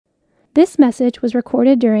This message was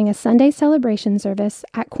recorded during a Sunday celebration service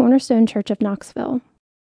at Cornerstone Church of Knoxville.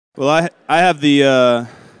 Well, I have the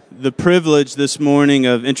privilege this morning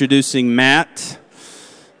of introducing Matt.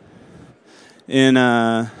 In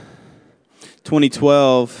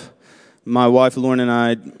 2012, my wife Lauren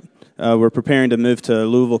and I were preparing to move to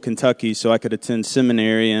Louisville, Kentucky, so I could attend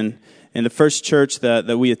seminary. And the first church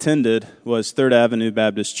that we attended was Third Avenue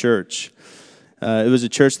Baptist Church. It was a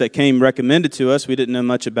church that came recommended to us. We didn't know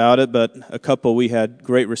much about it, but a couple we had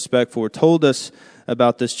great respect for told us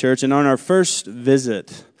about this church. And on our first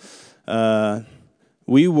visit,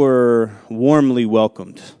 we were warmly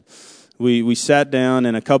welcomed. We sat down,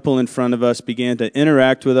 and a couple in front of us began to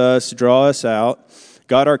interact with us, draw us out,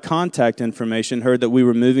 got our contact information, heard that we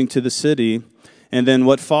were moving to the city, and then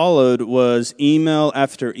what followed was email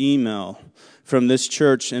after email from this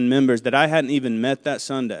church and members that I hadn't even met that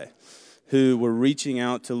Sunday, who were reaching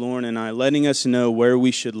out to Lauren and I, letting us know where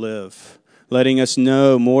we should live, letting us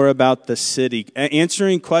know more about the city,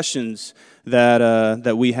 answering questions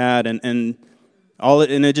that we had, and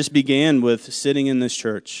it just began with sitting in this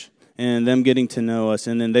church and them getting to know us,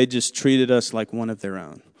 and then they just treated us like one of their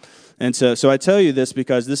own. And so I tell you this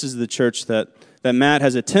because this is the church that Matt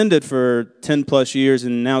has attended for 10 plus years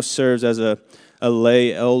and now serves as a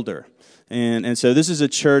lay elder. And so this is a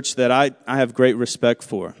church that I have great respect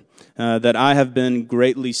for. That I have been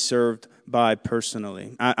greatly served by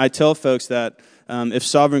personally. I tell folks that if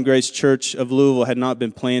Sovereign Grace Church of Louisville had not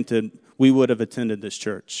been planted, we would have attended this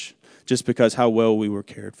church just because how well we were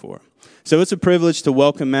cared for. So it's a privilege to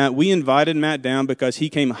welcome Matt. We invited Matt down because he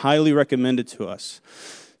came highly recommended to us,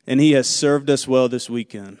 and he has served us well this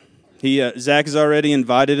weekend. Zach has already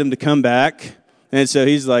invited him to come back, and so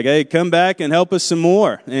he's like, hey, come back and help us some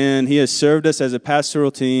more. And he has served us as a pastoral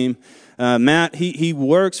team. Matt, he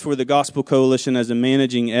works for the Gospel Coalition as a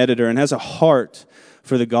managing editor and has a heart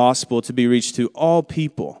for the gospel to be reached to all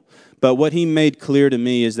people. But what he made clear to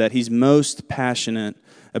me is that he's most passionate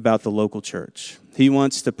about the local church. He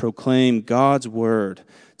wants to proclaim God's word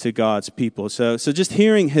to God's people. So just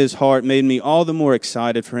hearing his heart made me all the more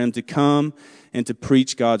excited for him to come and to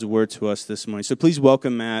preach God's word to us this morning. So please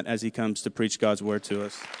welcome Matt as he comes to preach God's word to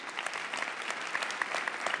us.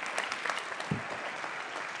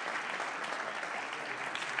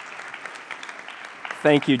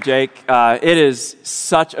 Thank you, Jake. It is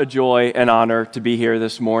such a joy and honor to be here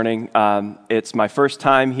this morning. It's my first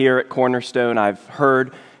time here at Cornerstone. I've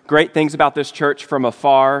heard great things about this church from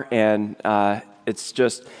afar, and it's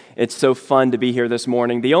so fun to be here this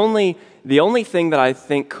morning. The only thing that I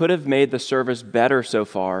think could have made the service better so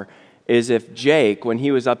far is if Jake, when he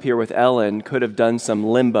was up here with Ellen, could have done some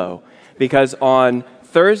limbo, because on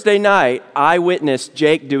Thursday night, I witnessed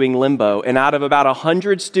Jake doing limbo, and out of about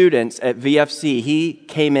 100 students at VFC, he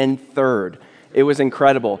came in third. It was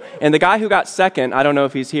incredible. And the guy who got second, I don't know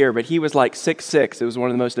if he's here, but he was like 6'6". It was one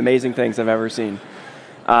of the most amazing things I've ever seen.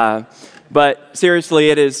 But seriously,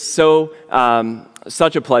 it is such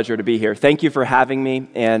a pleasure to be here. Thank you for having me,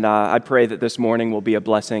 and I pray that this morning will be a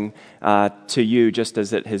blessing to you just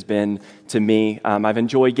as it has been to me. I've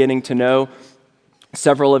enjoyed getting to know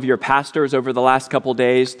several of your pastors over the last couple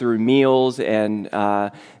days through meals, and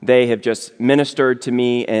they have just ministered to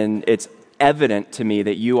me, and it's evident to me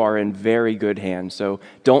that you are in very good hands. So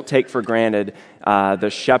don't take for granted the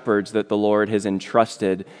shepherds that the Lord has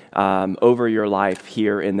entrusted over your life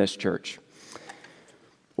here in this church.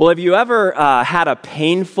 Well, have you ever had a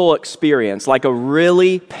painful experience, like a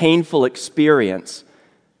really painful experience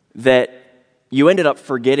that you ended up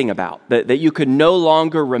forgetting about, that you could no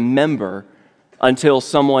longer remember until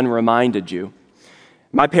someone reminded you?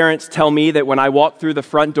 My parents tell me that when I walked through the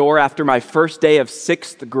front door after my first day of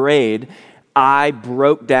 6th grade, I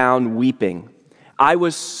broke down weeping. I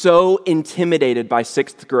was so intimidated by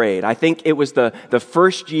 6th grade. I think it was the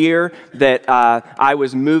first year that I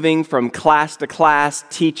was moving from class to class,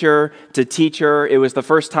 teacher to teacher. It was the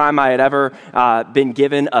first time I had ever been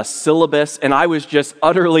given a syllabus, and I was just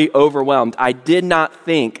utterly overwhelmed. I did not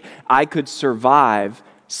think I could survive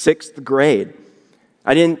 6th grade.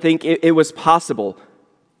 I didn't think it was possible.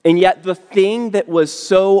 And yet the thing that was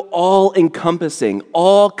so all-encompassing,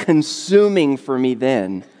 all-consuming for me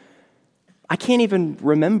then, I can't even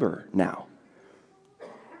remember now.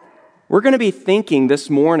 We're going to be thinking this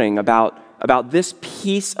morning about this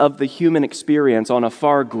piece of the human experience on a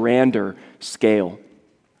far grander scale.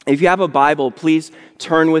 If you have a Bible, please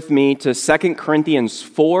turn with me to 2 Corinthians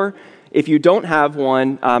 4. If you don't have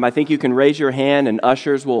one, I think you can raise your hand and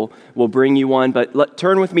ushers will bring you one. But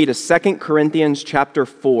turn with me to 2 Corinthians chapter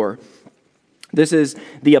 4. This is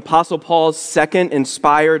the Apostle Paul's second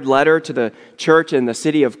inspired letter to the church in the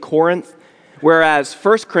city of Corinth. Whereas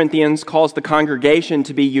 1 Corinthians calls the congregation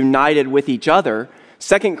to be united with each other,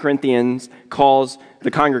 2 Corinthians calls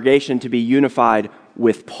the congregation to be unified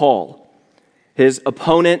with Paul. His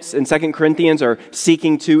opponents in 2 Corinthians are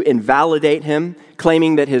seeking to invalidate him,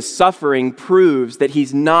 claiming that his suffering proves that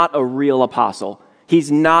he's not a real apostle.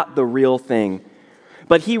 He's not the real thing.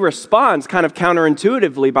 But he responds kind of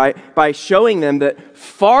counterintuitively by showing them that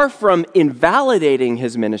far from invalidating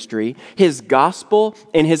his ministry, his gospel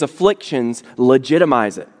and his afflictions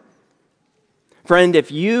legitimize it. Friend,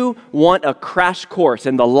 if you want a crash course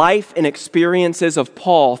in the life and experiences of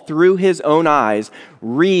Paul through his own eyes,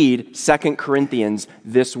 read 2 Corinthians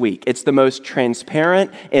this week. It's the most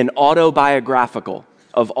transparent and autobiographical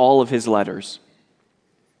of all of his letters.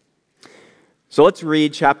 So let's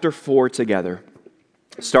read chapter 4 together,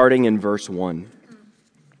 starting in verse 1.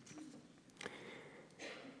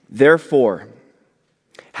 Therefore,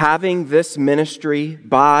 having this ministry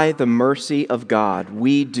by the mercy of God,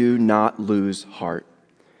 we do not lose heart.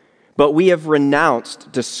 But we have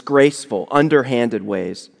renounced disgraceful, underhanded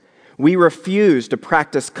ways. We refuse to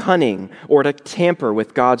practice cunning or to tamper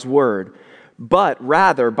with God's word, but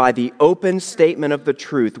rather by the open statement of the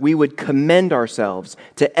truth, we would commend ourselves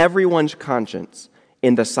to everyone's conscience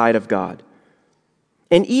in the sight of God.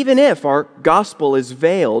 And even if our gospel is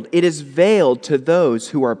veiled, it is veiled to those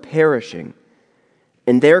who are perishing.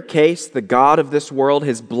 In their case, the God of this world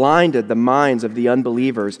has blinded the minds of the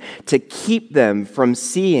unbelievers to keep them from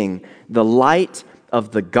seeing the light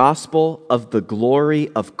of the gospel of the glory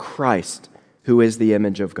of Christ, who is the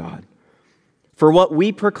image of God. For what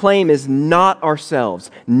we proclaim is not ourselves,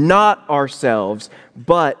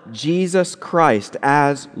 but Jesus Christ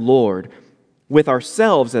as Lord, with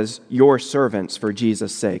ourselves as your servants for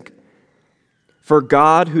Jesus' sake. For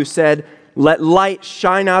God, who said, "Let light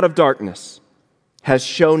shine out of darkness," has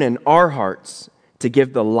shone in our hearts to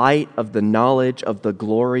give the light of the knowledge of the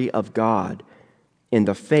glory of God in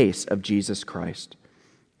the face of Jesus Christ.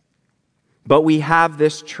 But we have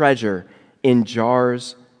this treasure in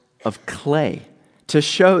jars of clay to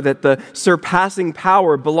show that the surpassing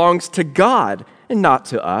power belongs to God and not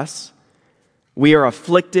to us. We are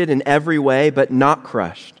afflicted in every way, but not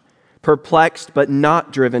crushed, perplexed, but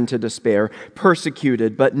not driven to despair,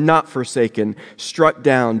 persecuted, but not forsaken, struck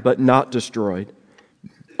down, but not destroyed,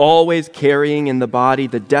 always carrying in the body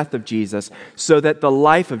the death of Jesus, so that the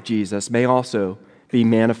life of Jesus may also be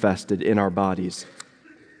manifested in our bodies.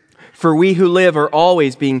 For we who live are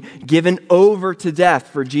always being given over to death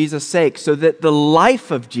for Jesus' sake, so that the life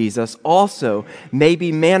of Jesus also may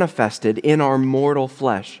be manifested in our mortal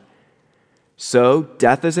flesh. So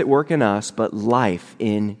death is at work in us, but life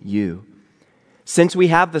in you. Since we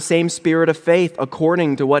have the same spirit of faith,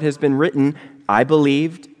 according to what has been written, I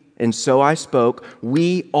believed, and so I spoke,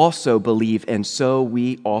 we also believe, and so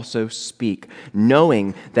we also speak,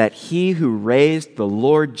 knowing that he who raised the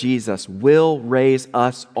Lord Jesus will raise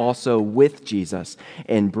us also with Jesus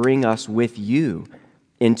and bring us with you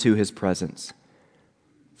into his presence.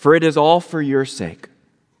 For it is all for your sake,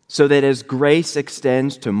 so that as grace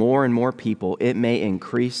extends to more and more people, it may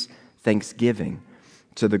increase thanksgiving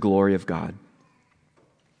to the glory of God.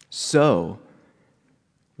 So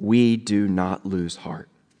we do not lose heart.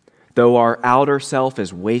 Though our outer self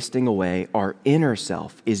is wasting away, our inner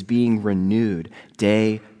self is being renewed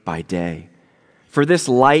day by day. For this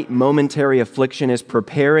light momentary affliction is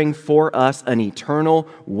preparing for us an eternal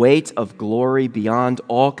weight of glory beyond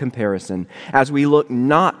all comparison, as we look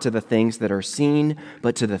not to the things that are seen,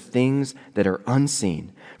 but to the things that are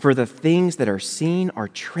unseen. For the things that are seen are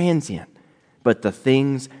transient, but the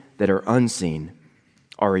things that are unseen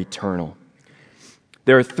are eternal.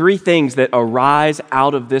 There are three things that arise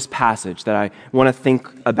out of this passage that I want to think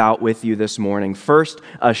about with you this morning. First,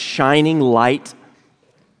 a shining light.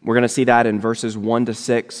 We're going to see that in verses 1 to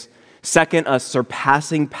 6. Second, a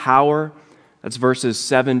surpassing power. That's verses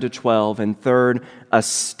 7 to 12. And third, a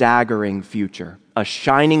staggering future. A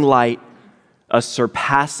shining light, a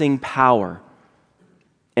surpassing power,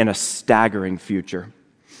 and a staggering future.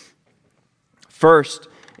 First,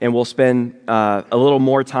 and we'll spend a little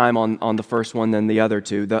more time on the first one than the other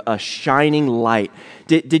two, a shining light.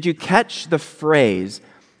 Did you catch the phrase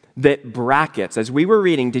that brackets, as we were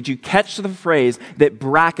reading, did you catch the phrase that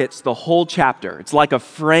brackets the whole chapter? It's like a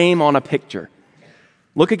frame on a picture.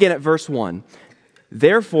 Look again at verse 1.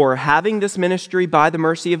 Therefore, having this ministry by the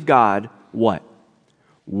mercy of God, what?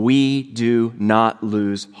 We do not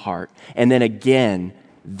lose heart. And then again,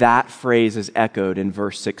 that phrase is echoed in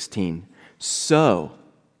verse 16. So,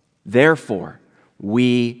 therefore,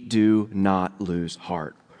 we do not lose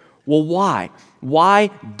heart. Well, why? Why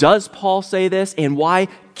does Paul say this, and why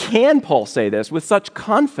can Paul say this with such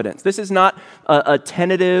confidence? This is not a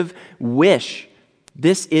tentative wish.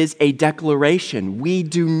 This is a declaration. We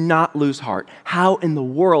do not lose heart. How in the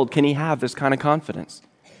world can he have this kind of confidence?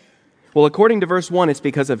 Well, according to verse 1, it's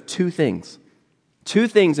because of two things. Two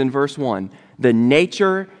things in verse 1, the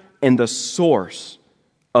nature and the source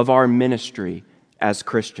of our ministry as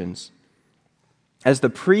Christians. As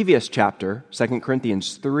the previous chapter, 2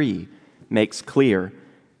 Corinthians 3, makes clear,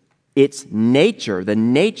 its nature, the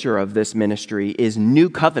nature of this ministry is new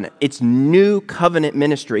covenant. It's new covenant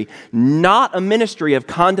ministry, not a ministry of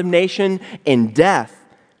condemnation and death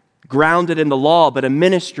grounded in the law, but a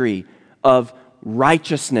ministry of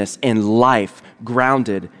righteousness and life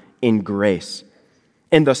grounded in grace.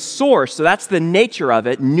 And the source, so that's the nature of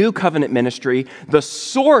it, new covenant ministry. The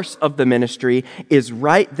source of the ministry is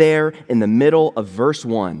right there in the middle of verse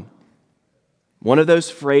 1. One of those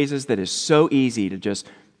phrases that is so easy to just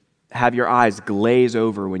have your eyes glaze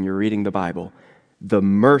over when you're reading the Bible. The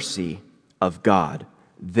mercy of God.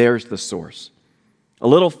 There's the source. A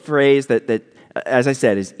little phrase that as I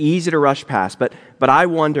said, is easy to rush past, but I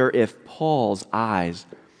wonder if Paul's eyes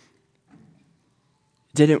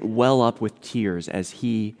didn't well up with tears as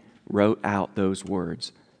he wrote out those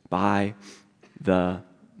words, by the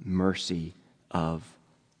mercy of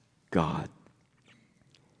God.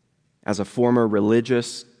 As a former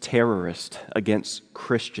religious terrorist against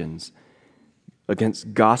Christians,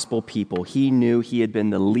 against gospel people, he knew he had been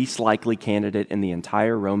the least likely candidate in the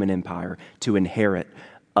entire Roman Empire to inherit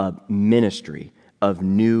a ministry of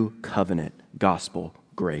new covenant gospel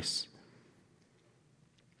grace.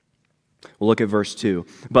 We'll look at verse 2.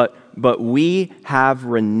 But we have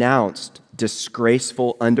renounced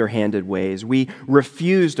disgraceful, underhanded ways. We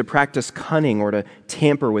refuse to practice cunning or to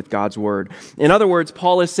tamper with God's word. In other words,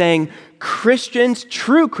 Paul is saying Christians,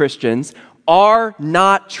 true Christians, are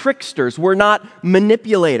not tricksters. We're not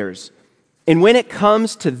manipulators. And when it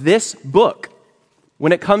comes to this book,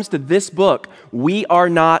 we are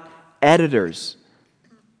not editors.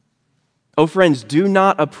 Oh, friends, do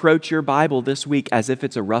not approach your Bible this week as if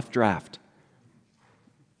it's a rough draft.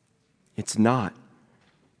 It's not.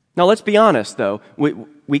 Now, let's be honest, though.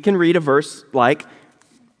 We can read a verse like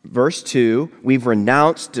verse 2. We've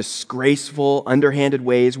renounced disgraceful, underhanded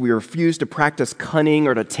ways. We refuse to practice cunning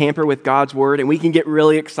or to tamper with God's word, and we can get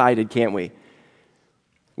really excited, can't we?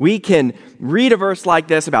 We can read a verse like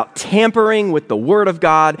this about tampering with the word of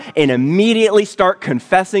God and immediately start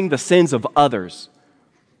confessing the sins of others.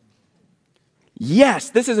 Yes,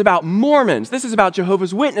 this is about Mormons. This is about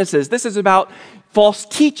Jehovah's Witnesses. This is about false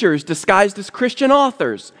teachers disguised as Christian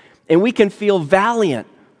authors. And we can feel valiant.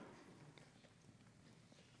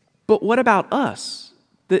 But what about us?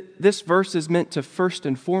 This verse is meant to first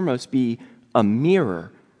and foremost be a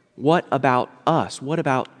mirror. What about us? What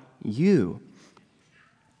about you?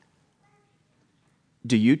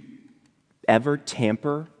 Do you ever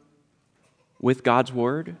tamper with God's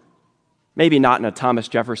word? Maybe not in a Thomas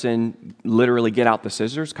Jefferson, literally get out the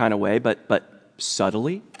scissors kind of way, but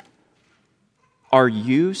subtly. Are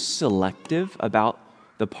you selective about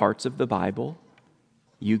the parts of the Bible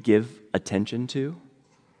you give attention to?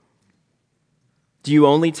 Do you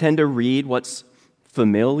only tend to read what's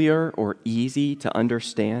familiar or easy to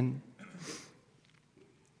understand?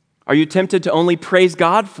 Are you tempted to only praise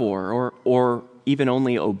God for or even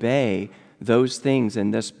only obey those things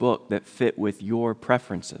in this book that fit with your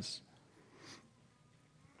preferences?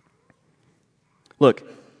 Look,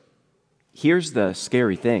 here's the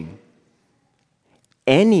scary thing.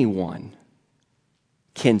 Anyone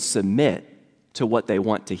can submit to what they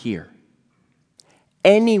want to hear.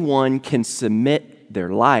 Anyone can submit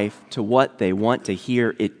their life to what they want to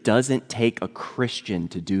hear. It doesn't take a Christian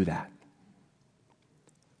to do that.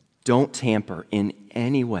 Don't tamper in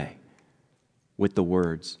any way with the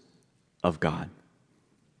words of God.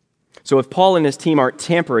 So if Paul and his team aren't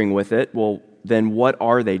tampering with it, well, then what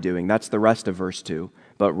are they doing? That's the rest of verse 2.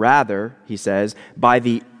 But rather, he says, by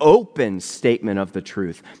the open statement of the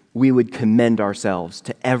truth, we would commend ourselves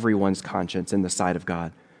to everyone's conscience in the sight of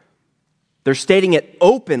God. They're stating it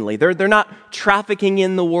openly. They're not trafficking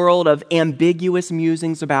in the world of ambiguous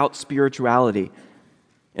musings about spirituality.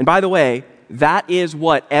 And by the way, that is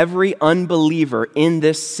what every unbeliever in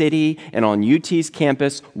this city and on UT's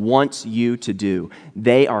campus wants you to do.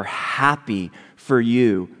 They are happy for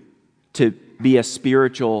you to be a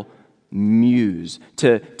spiritual muse,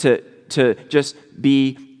 to just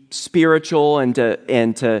be spiritual and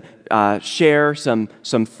to share some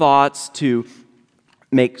thoughts, to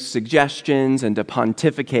make suggestions and to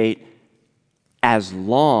pontificate, as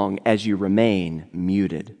long as you remain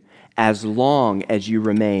muted, as long as you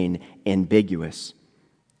remain ambiguous,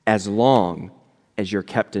 as long as you're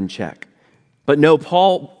kept in check. But no,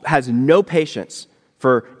 Paul has no patience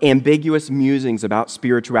for ambiguous musings about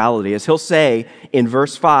spirituality. As he'll say in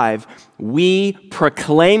verse 5, we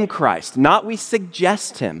proclaim Christ, not we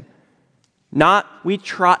suggest him, not we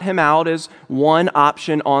trot him out as one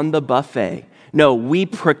option on the buffet. No, we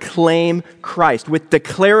proclaim Christ with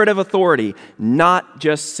declarative authority, not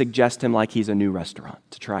just suggest him like he's a new restaurant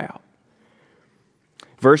to try out.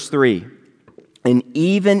 Verse 3, and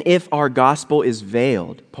even if our gospel is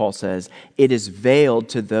veiled, Paul says, it is veiled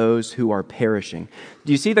to those who are perishing.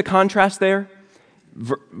 Do you see the contrast there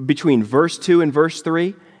between verse 2 and verse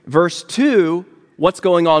 3? Verse 2, what's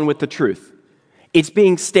going on with the truth? It's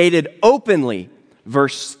being stated openly.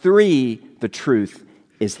 Verse 3, the truth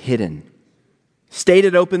is hidden.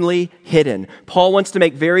 Stated openly, hidden. Paul wants to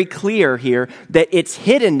make very clear here that its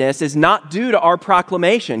hiddenness is not due to our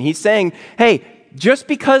proclamation. He's saying, hey, just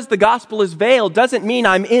because the gospel is veiled doesn't mean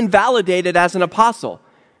I'm invalidated as an apostle.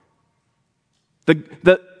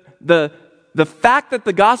 The fact that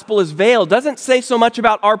the gospel is veiled doesn't say so much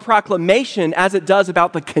about our proclamation as it does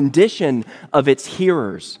about the condition of its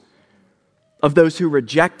hearers, of those who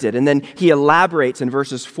reject it. And then he elaborates in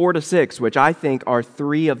verses 4 to 6, which I think are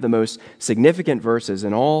three of the most significant verses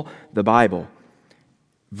in all the Bible.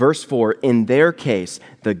 Verse 4, in their case,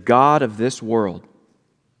 the God of this world,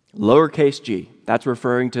 lowercase g, that's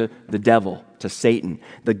referring to the devil, to Satan.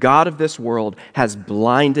 The God of this world has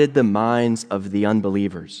blinded the minds of the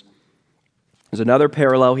unbelievers. There's another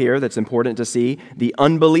parallel here that's important to see. The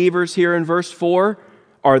unbelievers here in verse 4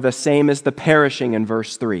 are the same as the perishing in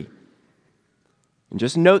verse 3. And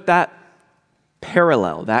just note that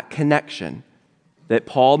parallel, that connection that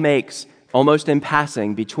Paul makes almost in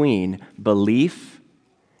passing between belief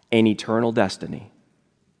and eternal destiny.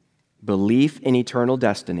 Belief in eternal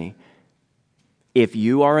destiny. If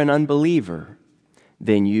you are an unbeliever,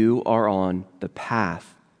 then you are on the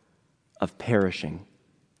path of perishing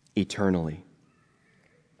eternally.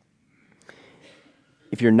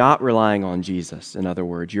 If you're not relying on Jesus, in other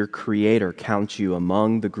words, your Creator counts you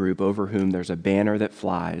among the group over whom there's a banner that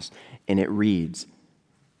flies, and it reads,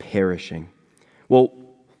 perishing. Well,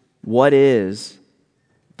 what is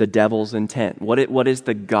the devil's intent? What is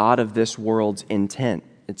the God of this world's intent?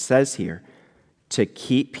 It says here, to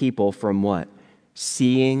keep people from what?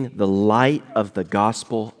 Seeing the light of the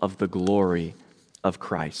gospel of the glory of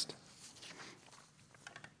Christ.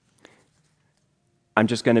 I'm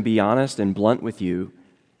just going to be honest and blunt with you.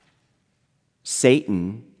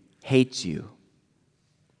 Satan hates you.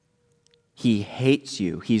 He hates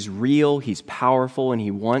you. He's real, he's powerful, and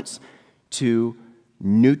he wants to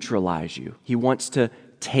neutralize you. He wants to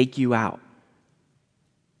take you out.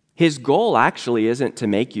 His goal actually isn't to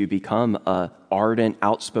make you become an ardent,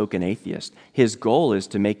 outspoken atheist. His goal is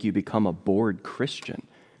to make you become a bored Christian,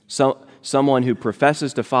 someone who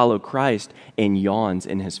professes to follow Christ and yawns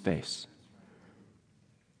in his face.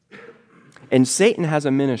 And Satan has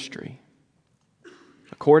a ministry.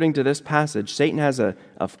 According to this passage, Satan has a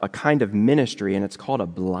kind of ministry, and it's called a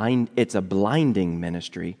blinding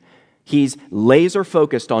ministry. He's laser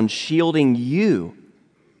focused on shielding you,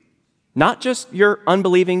 not just your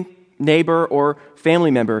unbelieving neighbor or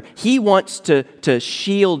family member. He wants to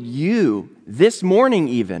shield you this morning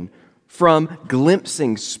even from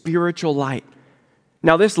glimpsing spiritual light.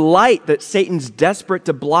 Now, this light that Satan's desperate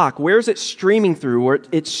to block, where is it streaming through?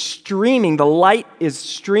 The light is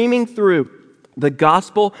streaming through the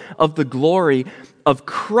gospel of the glory of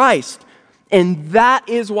Christ. And that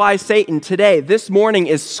is why Satan today, this morning,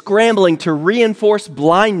 is scrambling to reinforce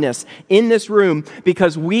blindness in this room,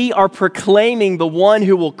 because we are proclaiming the one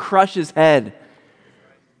who will crush his head.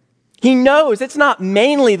 He knows it's not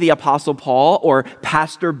mainly the Apostle Paul or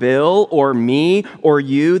Pastor Bill or me or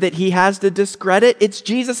you that he has to discredit. It's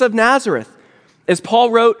Jesus of Nazareth. As Paul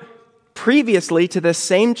wrote previously to this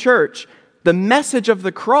same church, the message of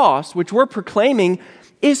the cross, which we're proclaiming,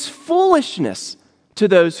 is foolishness to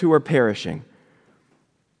those who are perishing.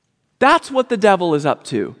 That's what the devil is up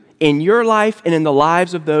to in your life and in the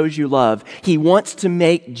lives of those you love. He wants to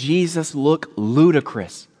make Jesus look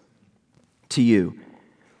ludicrous to you.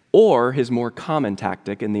 Or his more common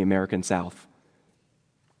tactic in the American South,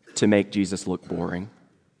 to make Jesus look boring.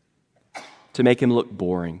 To make him look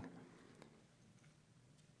boring.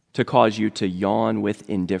 To cause you to yawn with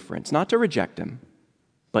indifference. Not to reject him,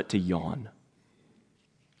 but to yawn.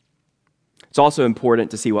 It's also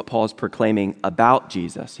important to see what Paul is proclaiming about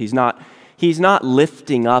Jesus. He's not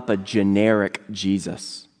lifting up a generic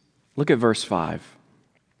Jesus. Look at verse 5.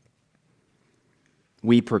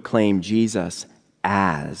 We proclaim Jesus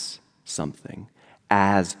as something,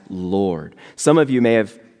 as Lord. Some of you may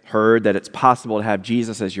have heard that it's possible to have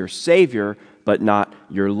Jesus as your Savior, but not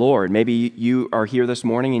your Lord. Maybe you are here this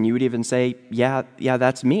morning and you would even say, yeah,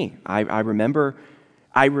 that's me. I remember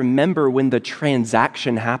when the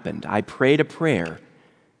transaction happened. I prayed a prayer,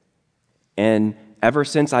 and ever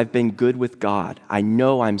since I've been good with God. I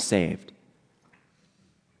know I'm saved.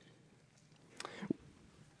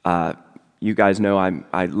 You guys know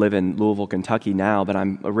I live in Louisville, Kentucky now, but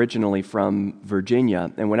I'm originally from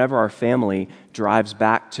Virginia. And whenever our family drives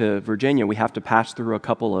back to Virginia, we have to pass through a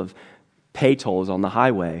couple of pay tolls on the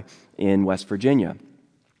highway in West Virginia.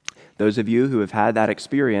 Those of you who have had that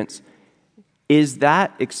experience, is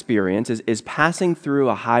passing through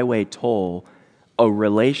a highway toll a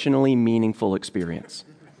relationally meaningful experience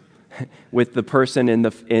with the person in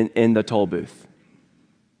the toll booth?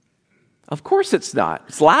 Of course it's not.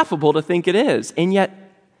 It's laughable to think it is. And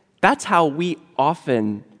yet, that's how we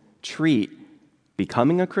often treat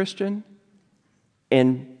becoming a Christian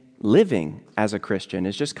and living as a Christian.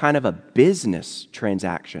 It's just kind of a business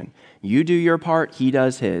transaction. You do your part, he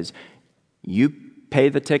does his. You pay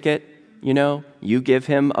the ticket, you give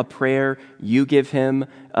him a prayer, you give him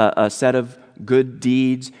a set of good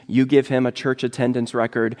deeds, you give him a church attendance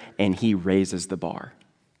record, and he raises the bar.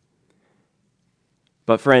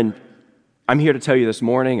 But friend, I'm here to tell you this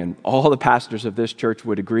morning, and all the pastors of this church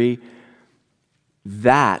would agree,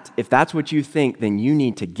 that if that's what you think, then you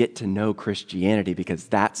need to get to know Christianity, because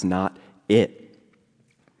that's not it.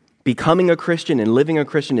 Becoming a Christian and living a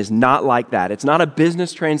Christian is not like that. It's not a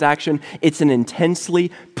business transaction. It's an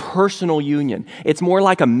intensely personal union. It's more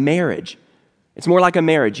like a marriage.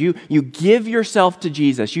 You give yourself to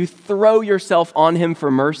Jesus. You throw yourself on him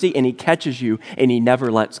for mercy, and he catches you, and he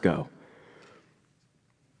never lets go.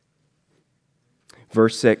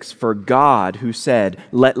 Verse 6, for God, who said,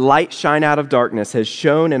 let light shine out of darkness, has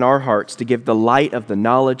shone in our hearts to give the light of the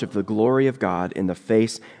knowledge of the glory of God in the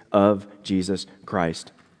face of Jesus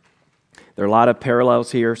Christ. There are a lot of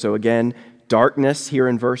parallels here. So again, darkness here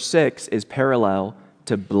in verse 6 is parallel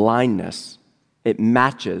to blindness. It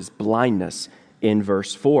matches blindness in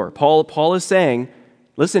verse 4. Paul is saying,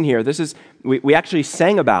 listen here, we actually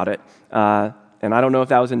sang about it, and I don't know if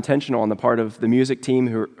that was intentional on the part of the music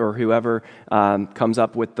team or whoever comes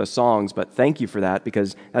up with the songs, but thank you for that,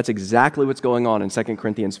 because that's exactly what's going on in 2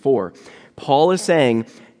 Corinthians 4. Paul is saying,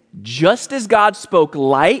 just as God spoke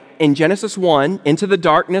light in Genesis 1 into the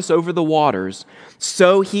darkness over the waters,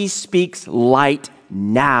 so he speaks light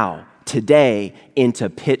now, today, into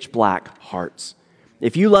pitch black hearts.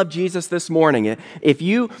 If you love Jesus this morning, if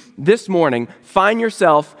you this morning find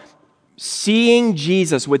yourself seeing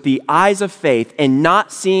Jesus with the eyes of faith and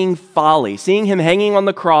not seeing folly, seeing him hanging on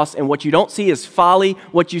the cross, and what you don't see is folly,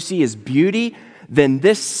 what you see is beauty, then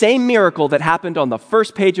this same miracle that happened on the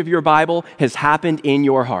first page of your Bible has happened in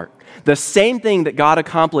your heart. The same thing that God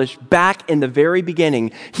accomplished back in the very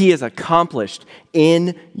beginning, he has accomplished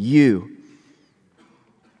in you.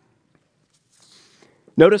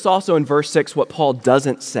 Notice also in verse 6 what Paul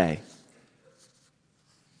doesn't say.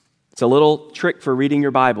 It's a little trick for reading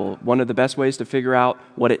your Bible. One of the best ways to figure out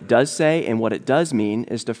what it does say and what it does mean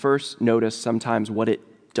is to first notice sometimes what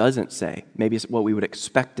it doesn't say. Maybe it's what we would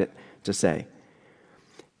expect it to say.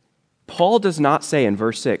 Paul does not say in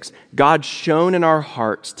verse 6, God shone in our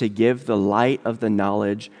hearts to give the light of the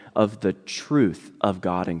knowledge of the truth of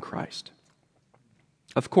God in Christ.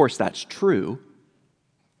 Of course, that's true.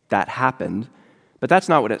 That happened. But that's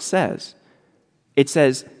not what it says. It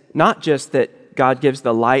says not just that God gives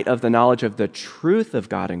the light of the knowledge of the truth of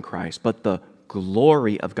God in Christ, but the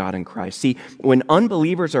glory of God in Christ. See, when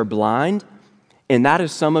unbelievers are blind, and that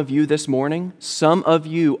is some of you this morning, some of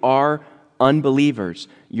you are unbelievers.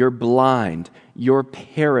 You're blind. You're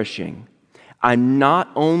perishing. I'm not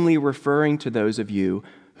only referring to those of you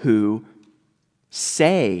who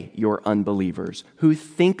say you're unbelievers, who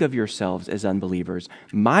think of yourselves as unbelievers.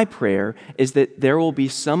 My prayer is that there will be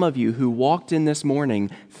some of you who walked in this morning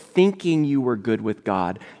thinking you were good with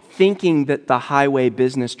God, thinking that the highway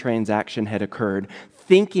business transaction had occurred,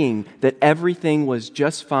 thinking that everything was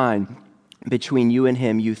just fine between you and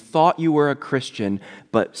him. You thought you were a Christian,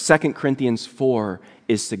 but 2 Corinthians 4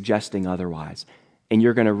 is suggesting otherwise. And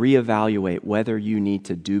you're going to reevaluate whether you need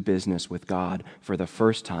to do business with God for the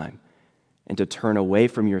first time, and to turn away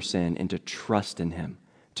from your sin and to trust in him,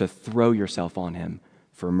 to throw yourself on him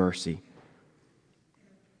for mercy.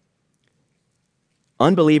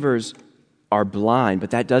 Unbelievers are blind, but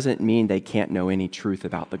that doesn't mean they can't know any truth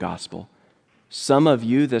about the gospel. Some of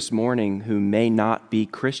you this morning who may not be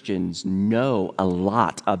Christians know a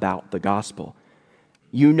lot about the gospel.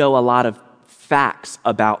 You know a lot of facts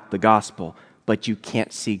about the gospel, but you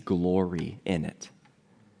can't see glory in it.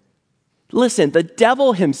 Listen, the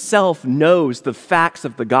devil himself knows the facts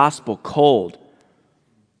of the gospel cold,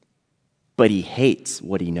 but he hates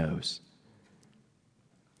what he knows.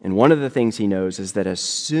 And one of the things he knows is that as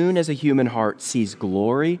soon as a human heart sees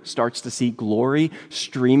glory, starts to see glory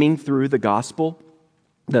streaming through the gospel,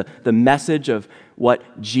 the message of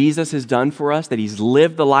what Jesus has done for us, that he's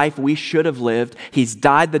lived the life we should have lived, he's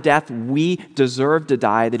died the death we deserve to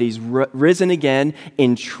die, that he's risen again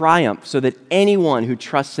in triumph so that anyone who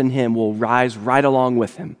trusts in him will rise right along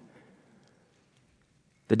with him.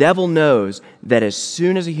 The devil knows that as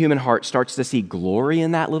soon as a human heart starts to see glory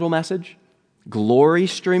in that little message, glory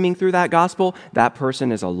streaming through that gospel, that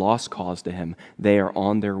person is a lost cause to him. They are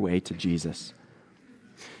on their way to Jesus.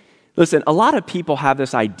 Listen, a lot of people have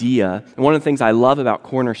this idea, and one of the things I love about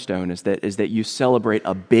Cornerstone is that you celebrate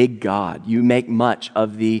a big God. You make much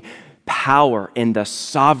of the power and the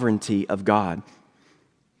sovereignty of God.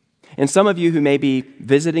 And some of you who may be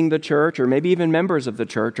visiting the church or maybe even members of the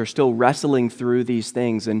church are still wrestling through these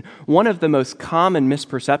things. And one of the most common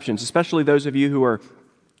misperceptions, especially those of you who are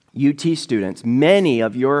UT students, many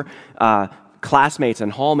of your classmates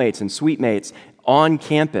and hallmates and suitemates on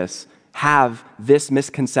campus have this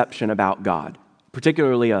misconception about God,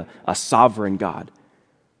 particularly a sovereign God.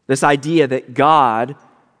 This idea that God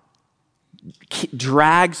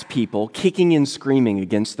drags people kicking and screaming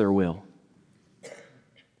against their will.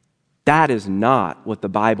 That is not what the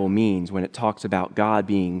Bible means when it talks about God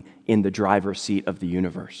being in the driver's seat of the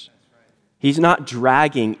universe. He's not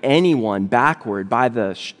dragging anyone backward by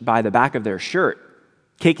the back of their shirt,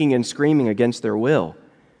 kicking and screaming against their will.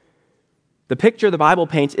 The picture the Bible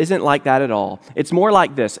paints isn't like that at all. It's more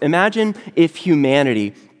like this. Imagine if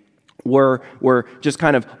humanity were just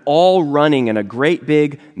kind of all running in a great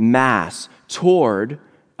big mass toward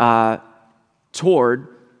hell.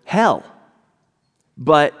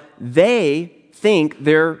 But they think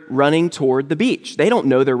they're running toward the beach. They don't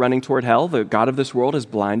know they're running toward hell. The God of this world has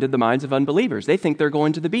blinded the minds of unbelievers. They think they're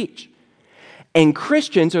going to the beach. And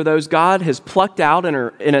Christians are those God has plucked out and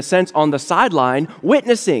are, in a sense, on the sideline,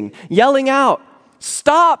 witnessing, yelling out,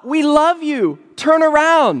 "Stop, we love you, turn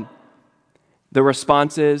around." The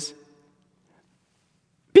response is,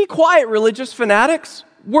 "Be quiet, religious fanatics.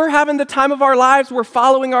 We're having the time of our lives. We're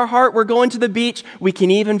following our heart. We're going to the beach. We can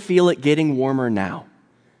even feel it getting warmer now."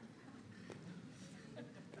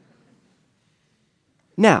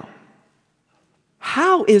 Now,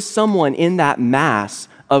 how is someone in that mass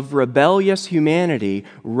of rebellious humanity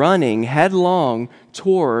running headlong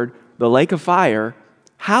toward the lake of fire,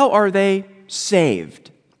 how are they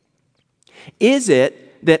saved? Is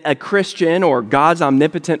it that a Christian or God's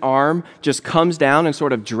omnipotent arm just comes down and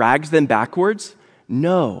sort of drags them backwards?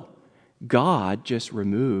 No, God just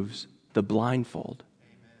removes the blindfold.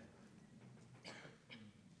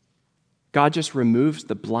 God just removes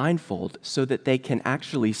the blindfold so that they can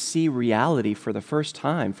actually see reality for the first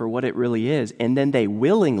time for what it really is. And then they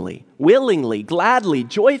willingly, gladly,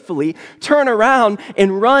 joyfully turn around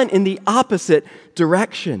and run in the opposite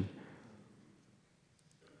direction.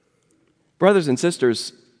 Brothers and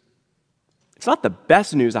sisters, it's not the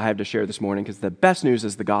best news I have to share this morning because the best news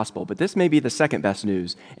is the gospel, but this may be the second best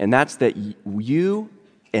news, and that's that you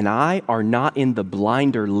and I are not in the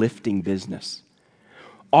blinder lifting business.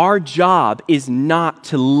 Our job is not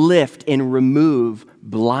to lift and remove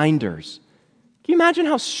blinders. Can you imagine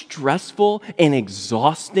how stressful and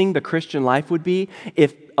exhausting the Christian life would be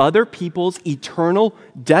if other people's eternal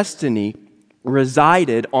destiny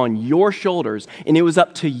resided on your shoulders and it was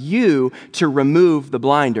up to you to remove the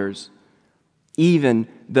blinders, even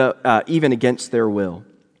against their will?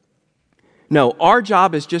 No, our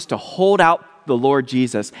job is just to hold out the Lord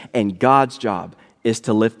Jesus, and God's job is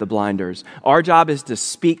to lift the blinders. Our job is to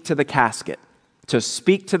speak to the casket. To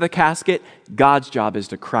speak to the casket, God's job is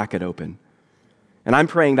to crack it open. And I'm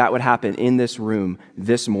praying that would happen in this room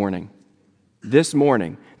this morning. This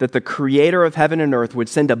morning, that the Creator of heaven and earth would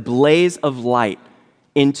send a blaze of light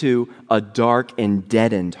into a dark and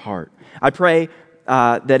deadened heart. I pray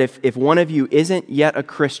that if one of you isn't yet a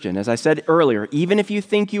Christian, as I said earlier, even if you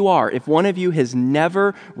think you are, if one of you has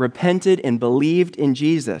never repented and believed in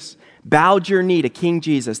Jesus, bowed your knee to King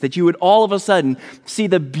Jesus, that you would all of a sudden see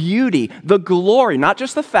the beauty, the glory, not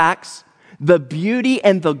just the facts, the beauty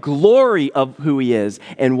and the glory of who he is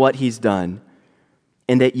and what he's done,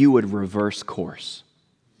 and that you would reverse course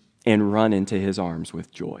and run into his arms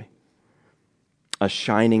with joy. A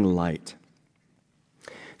shining light.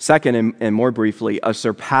 Second, and more briefly, a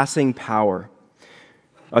surpassing power.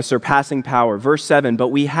 A surpassing power. Verse 7, but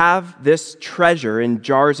we have this treasure in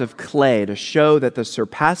jars of clay to show that the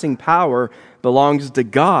surpassing power belongs to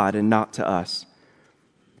God and not to us.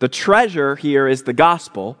 The treasure here is the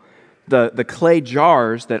gospel. The clay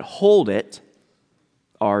jars that hold it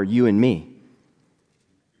are you and me.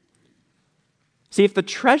 See, if the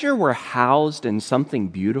treasure were housed in something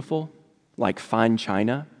beautiful, like fine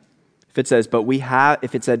china, if it said, but we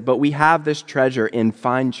have this treasure in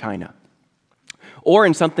fine china, or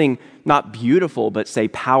in something not beautiful, but say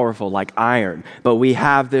powerful, like iron, but we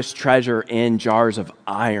have this treasure in jars of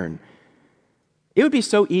iron, it would be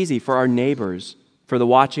so easy for our neighbors, for the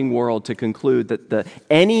watching world, to conclude that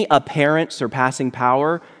any apparent surpassing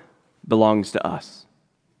power belongs to us.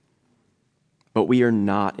 But we are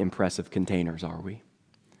not impressive containers, are we?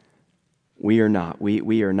 We are not.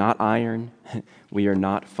 We are not iron. We are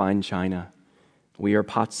not fine china. We are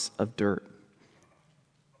pots of dirt,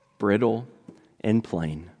 brittle and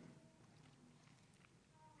plain.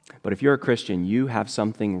 But if you're a Christian, you have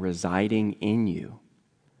something residing in you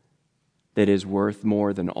that is worth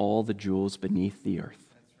more than all the jewels beneath the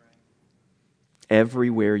earth.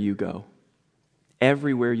 Everywhere you go,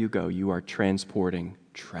 you are transporting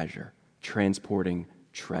treasure,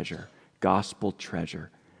 gospel treasure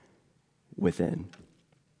within.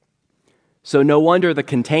 So no wonder the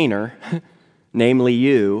container, namely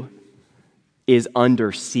you, is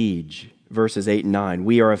under siege. Verses 8 and 9,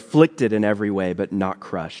 we are afflicted in every way, but not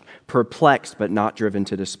crushed, perplexed, but not driven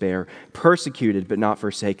to despair, persecuted, but not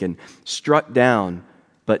forsaken, struck down,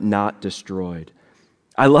 but not destroyed.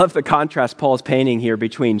 I love the contrast Paul is painting here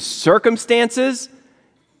between circumstances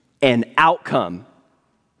and outcome.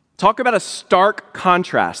 Talk about a stark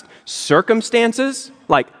contrast. Circumstances,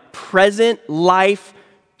 like present life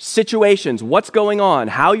situations, what's going on,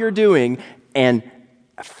 how you're doing, and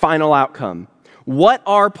final outcome. What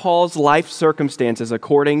are Paul's life circumstances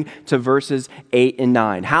according to verses 8 and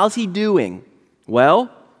 9? How's he doing?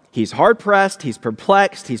 Well, he's hard-pressed, he's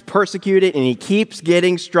perplexed, he's persecuted, and he keeps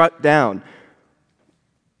getting struck down.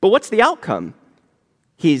 But what's the outcome?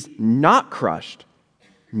 He's not crushed,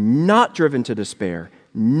 not driven to despair,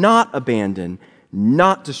 not abandoned,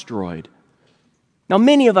 not destroyed. Now,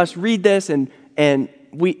 many of us read this and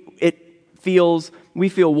we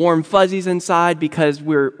feel warm fuzzies inside because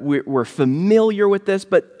we're familiar with this,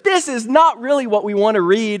 but this is not really what we want to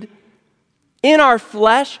read. In our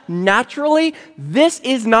flesh, naturally, this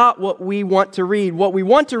is not what we want to read. What we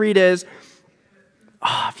want to read is,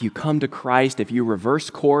 if you come to Christ, if you reverse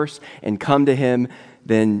course and come to Him,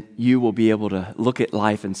 then you will be able to look at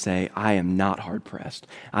life and say, I am not hard-pressed.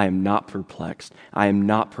 I am not perplexed. I am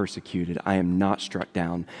not persecuted. I am not struck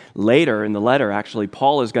down. Later in the letter, actually,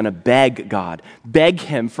 Paul is going to beg God, beg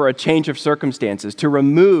Him for a change of circumstances, to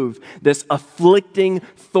remove this afflicting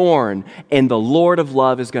thorn. And the Lord of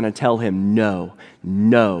love is going to tell him, no,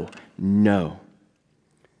 no, no.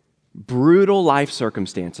 Brutal life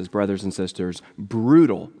circumstances, brothers and sisters,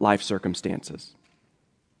 brutal life circumstances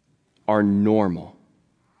are normal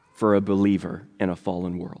for a believer in a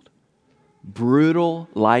fallen world. Brutal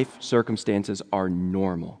life circumstances are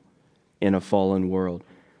normal in a fallen world.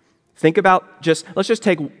 Think about let's just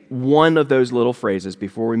take one of those little phrases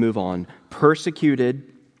before we move on.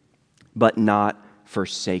 Persecuted, but not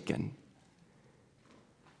forsaken.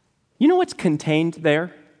 You know what's contained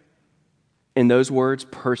there in those words,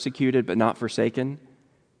 persecuted, but not forsaken?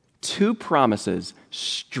 Two promises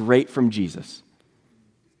straight from Jesus.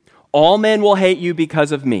 All men will hate you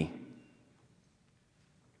because of me.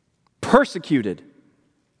 Persecuted.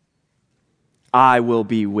 I will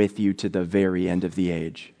be with you to the very end of the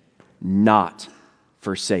age. Not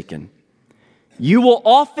forsaken. You will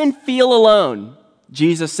often feel alone,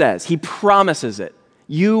 Jesus says. He promises it.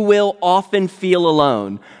 You will often feel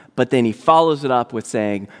alone. But then he follows it up with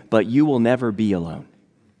saying, but you will never be alone.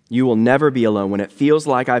 You will never be alone. When it feels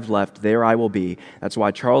like I've left, there I will be. That's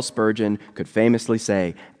why Charles Spurgeon could famously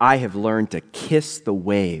say, I have learned to kiss the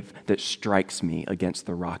wave that strikes me against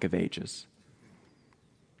the rock of ages.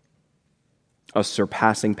 A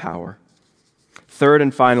surpassing power. Third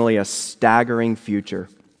and finally, a staggering future.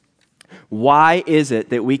 Why is it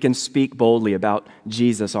that we can speak boldly about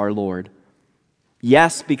Jesus our Lord?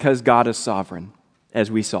 Yes, because God is sovereign,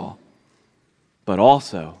 as we saw, but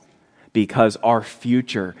also because our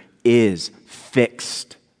future is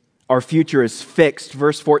fixed. Our future is fixed.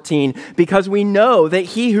 Verse 14, because we know that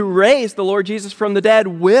He who raised the Lord Jesus from the dead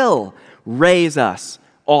will raise us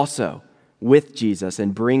also with Jesus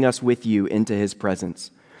and bring us with you into His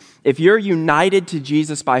presence. If you're united to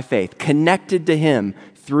Jesus by faith, connected to Him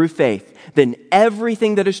through faith, then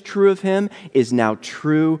everything that is true of Him is now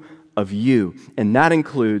true of you. And that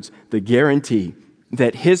includes the guarantee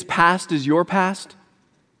that His past is your past.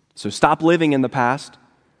 So stop living in the past,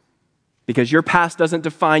 because your past doesn't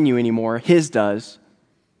define you anymore. His does.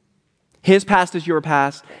 His past is your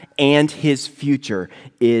past, and his future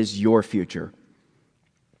is your future.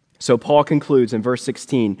 So Paul concludes in verse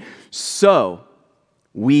 16, so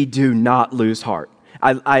we do not lose heart.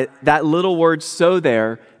 That little word "so"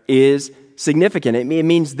 there is significant. It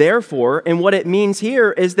means therefore, and what it means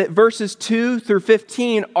here is that verses 2 through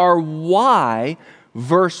 15 are why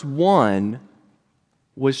verse 1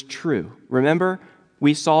 was true. Remember,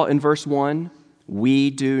 we saw in verse 1, we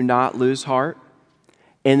do not lose heart.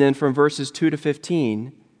 And then from verses 2 to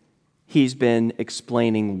 15, he's been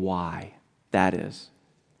explaining why that is.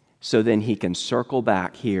 So then he can circle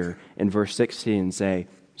back here in verse 16 and say,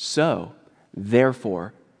 so,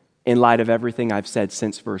 therefore, in light of everything I've said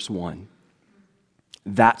since verse 1,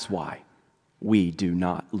 that's why we do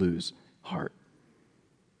not lose heart.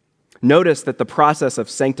 Notice that the process of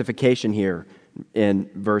sanctification here in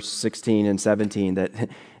verse 16 and 17, that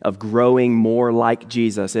of growing more like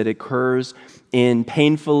Jesus, it occurs in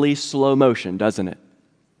painfully slow motion, doesn't it?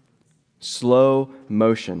 Slow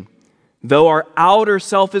motion. Though our outer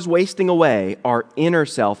self is wasting away, our inner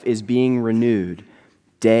self is being renewed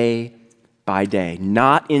day by day,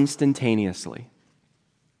 not instantaneously.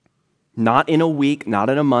 Not in a week, not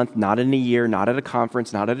in a month, not in a year, not at a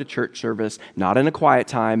conference, not at a church service, not in a quiet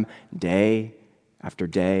time, day after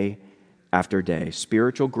day after day.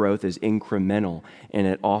 Spiritual growth is incremental, and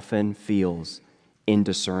it often feels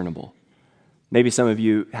indiscernible. Maybe some of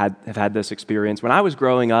you have had this experience. When I was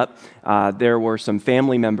growing up, there were some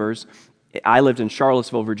family members. I lived in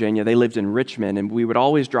Charlottesville, Virginia. They lived in Richmond, and we would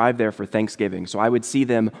always drive there for Thanksgiving. So I would see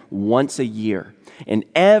them once a year. And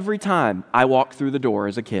every time I walked through the door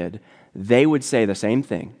as a kid, they would say the same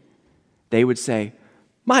thing. They would say,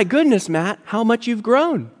 "My goodness, Matt, how much you've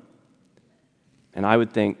grown." And I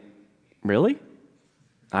would think, really?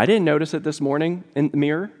 I didn't notice it this morning in the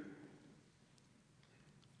mirror.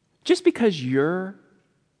 Just because you're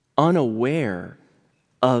unaware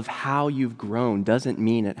of how you've grown doesn't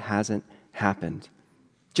mean it hasn't happened.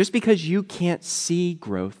 Just because you can't see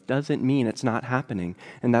growth doesn't mean it's not happening.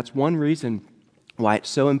 And that's one reason why it's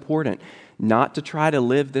so important not to try to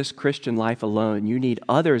live this Christian life alone. You need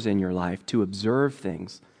others in your life to observe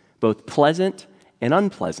things, both pleasant and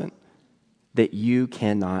unpleasant, that you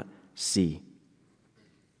cannot see.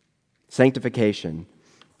 Sanctification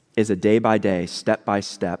is a day-by-day,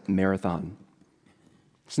 step-by-step marathon.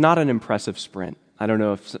 It's not an impressive sprint. I don't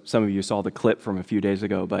know if some of you saw the clip from a few days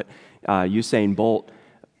ago, but Usain Bolt,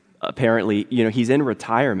 apparently, he's in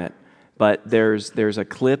retirement, but there's a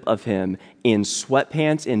clip of him in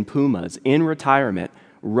sweatpants and Pumas in retirement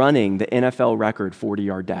running the NFL record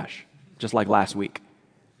 40-yard dash, just like last week.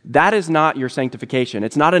 That is not your sanctification.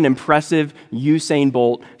 It's not an impressive Usain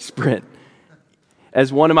Bolt sprint.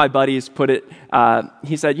 As one of my buddies put it,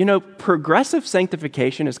 he said, progressive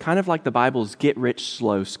sanctification is kind of like the Bible's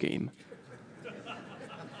get-rich-slow scheme.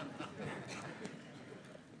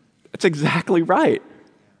 That's exactly right.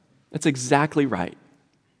 That's exactly right.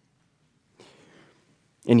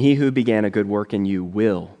 And he who began a good work in you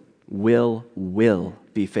will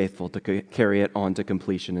be faithful to carry it on to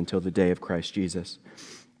completion until the day of Christ Jesus.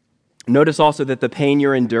 Notice also that the pain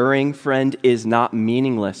you're enduring, friend, is not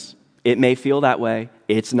meaningless. It may feel that way.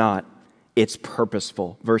 It's not. It's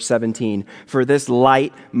purposeful. Verse 17, for this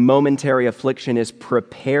light, momentary affliction is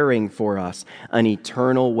preparing for us an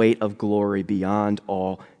eternal weight of glory beyond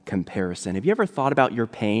all comparison. Have you ever thought about your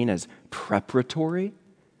pain as preparatory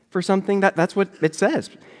for something? That's what it says.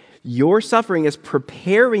 Your suffering is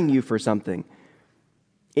preparing you for something.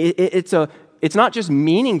 It's not just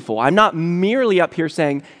meaningful. I'm not merely up here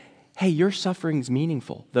saying, hey, your suffering's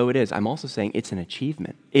meaningful, though it is. I'm also saying it's an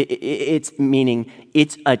achievement. It's meaning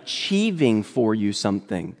it's achieving for you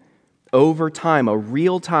something over time, a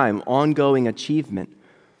real-time, ongoing achievement.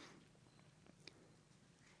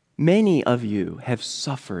 Many of you have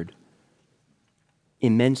suffered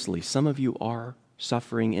immensely. Some of you are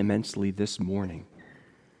suffering immensely this morning.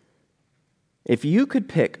 If you could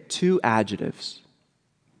pick 2 adjectives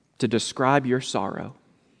to describe your sorrow,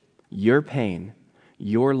 your pain,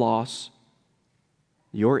 your loss,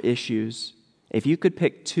 your issues, if you could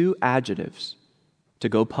pick 2 adjectives to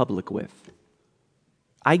go public with,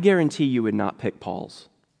 I guarantee you would not pick Paul's.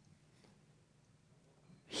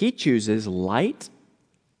 He chooses light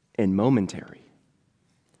and momentary.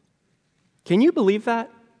 Can you believe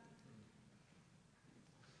that?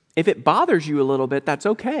 If it bothers you a little bit, that's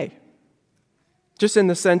okay. Just in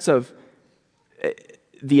the sense of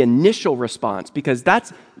the initial response, because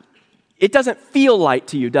it doesn't feel light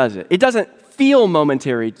to you, does it? It doesn't feel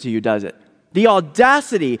momentary to you, does it? The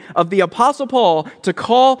audacity of the Apostle Paul to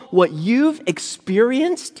call what you've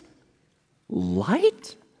experienced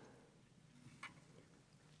light?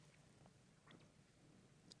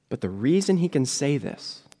 But the reason he can say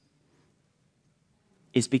this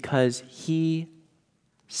is because he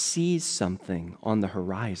sees something on the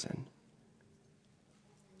horizon.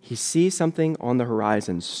 He sees something on the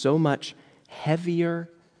horizon so much heavier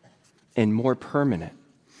and more permanent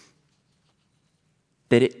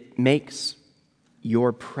that it makes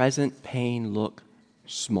your present pain look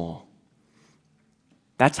small.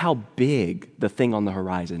 That's how big the thing on the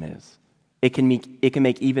horizon is. It can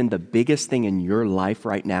make even the biggest thing in your life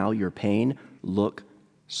right now, your pain, look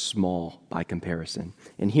small by comparison.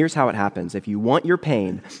 And here's how it happens. If you want your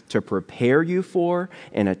pain to prepare you for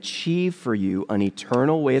and achieve for you an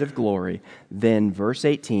eternal weight of glory, then verse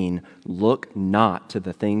 18, look not to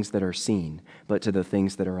the things that are seen, but to the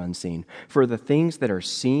things that are unseen. For the things that are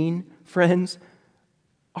seen, friends,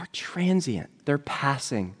 are transient. They're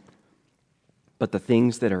passing. But the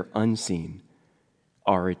things that are unseen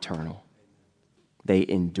are eternal. They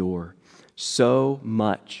endure. So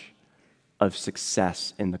much of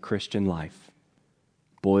success in the Christian life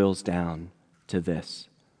boils down to this: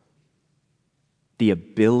 the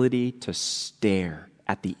ability to stare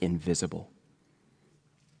at the invisible.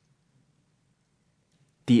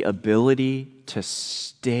 The ability to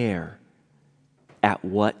stare at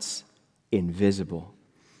what's invisible.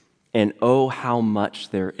 And oh, how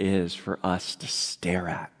much there is for us to stare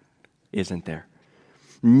at, isn't there?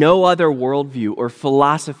 No other worldview or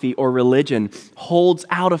philosophy or religion holds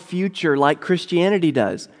out a future like Christianity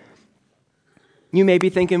does. You may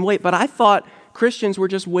be thinking, wait, but I thought Christians were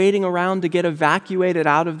just waiting around to get evacuated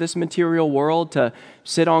out of this material world, to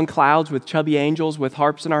sit on clouds with chubby angels with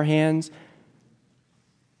harps in our hands.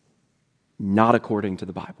 Not according to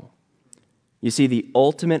the Bible. You see, the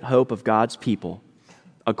ultimate hope of God's people,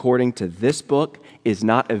 according to this book, is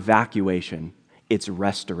not evacuation, it's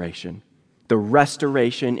restoration. The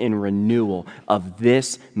restoration and renewal of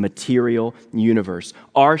this material universe.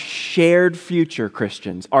 Our shared future,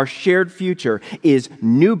 Christians, our shared future is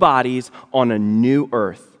new bodies on a new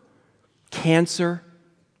earth. Cancer,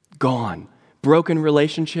 gone. Broken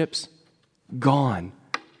relationships, gone.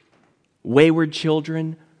 Wayward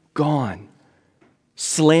children, gone.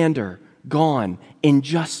 Slander, gone.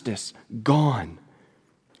 Injustice, gone.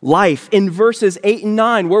 Life in verses 8 and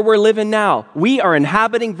 9, where we're living now. We are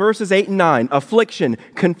inhabiting verses 8 and 9. Affliction,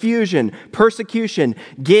 confusion, persecution,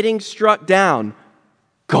 getting struck down,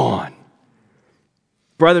 gone.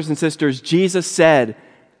 Brothers and sisters, Jesus said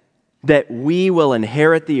that we will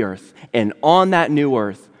inherit the earth, and on that new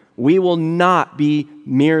earth, we will not be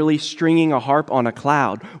merely stringing a harp on a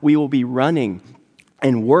cloud. We will be running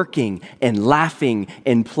and working and laughing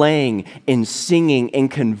and playing and singing and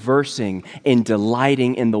conversing and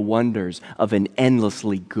delighting in the wonders of an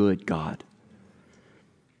endlessly good God.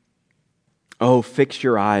 Oh, fix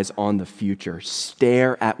your eyes on the future.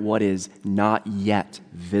 Stare at what is not yet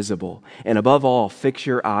visible. And above all, fix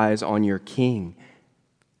your eyes on your King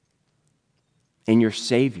and your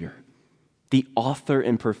Savior, the author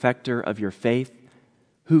and perfecter of your faith,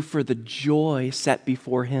 who for the joy set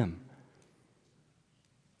before him,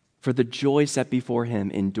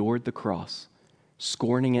 endured the cross,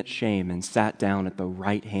 scorning its shame, and sat down at the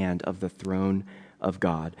right hand of the throne of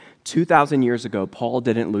God. 2,000 years ago, Paul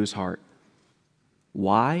didn't lose heart.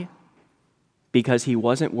 Why? Because he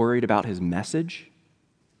wasn't worried about his message.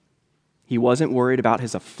 He wasn't worried about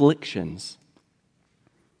his afflictions.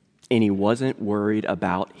 And he wasn't worried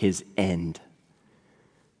about his end.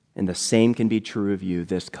 And the same can be true of you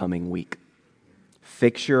this coming week.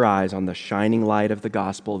 Fix your eyes on the shining light of the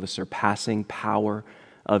gospel, the surpassing power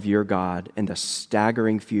of your God, and the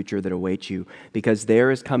staggering future that awaits you. Because there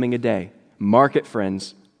is coming a day, mark it,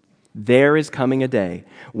 friends, there is coming a day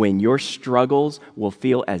when your struggles will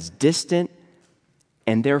feel as distant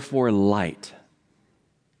and therefore light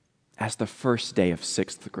as the first day of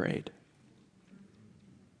 6th grade.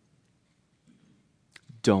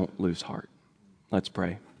 Don't lose heart. Let's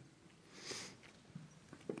pray.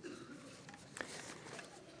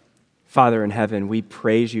 Father in heaven, we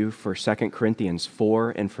praise you for 2 Corinthians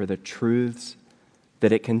 4 and for the truths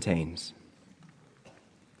that it contains.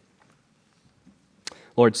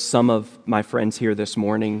 Lord, some of my friends here this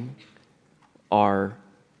morning are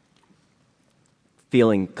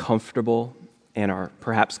feeling comfortable and are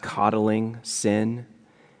perhaps coddling sin,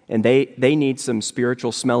 and they need some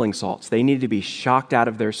spiritual smelling salts. They need to be shocked out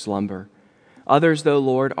of their slumber. Others, though,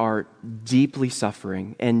 Lord, are deeply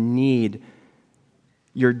suffering and need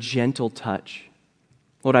your gentle touch.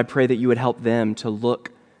 Lord, I pray that you would help them to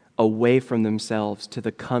look away from themselves to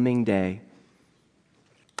the coming day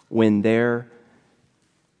when the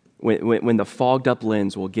fogged up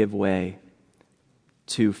lens will give way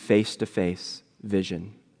to face-to-face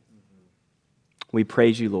vision. We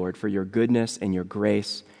praise you, Lord, for your goodness and your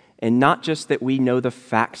grace, and not just that we know the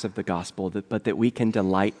facts of the gospel, but that we can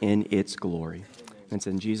delight in its glory. And it's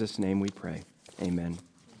in Jesus' name we pray. Amen.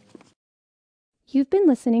 You've been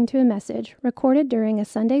listening to a message recorded during a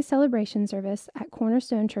Sunday celebration service at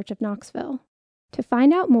Cornerstone Church of Knoxville. To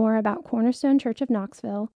find out more about Cornerstone Church of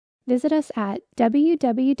Knoxville, visit us at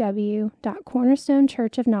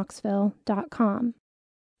www.cornerstonechurchofknoxville.com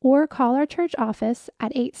or call our church office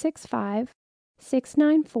at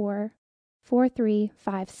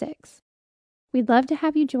 865-694-4356. We'd love to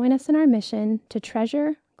have you join us in our mission to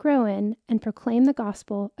treasure, grow in, and proclaim the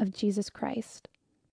gospel of Jesus Christ.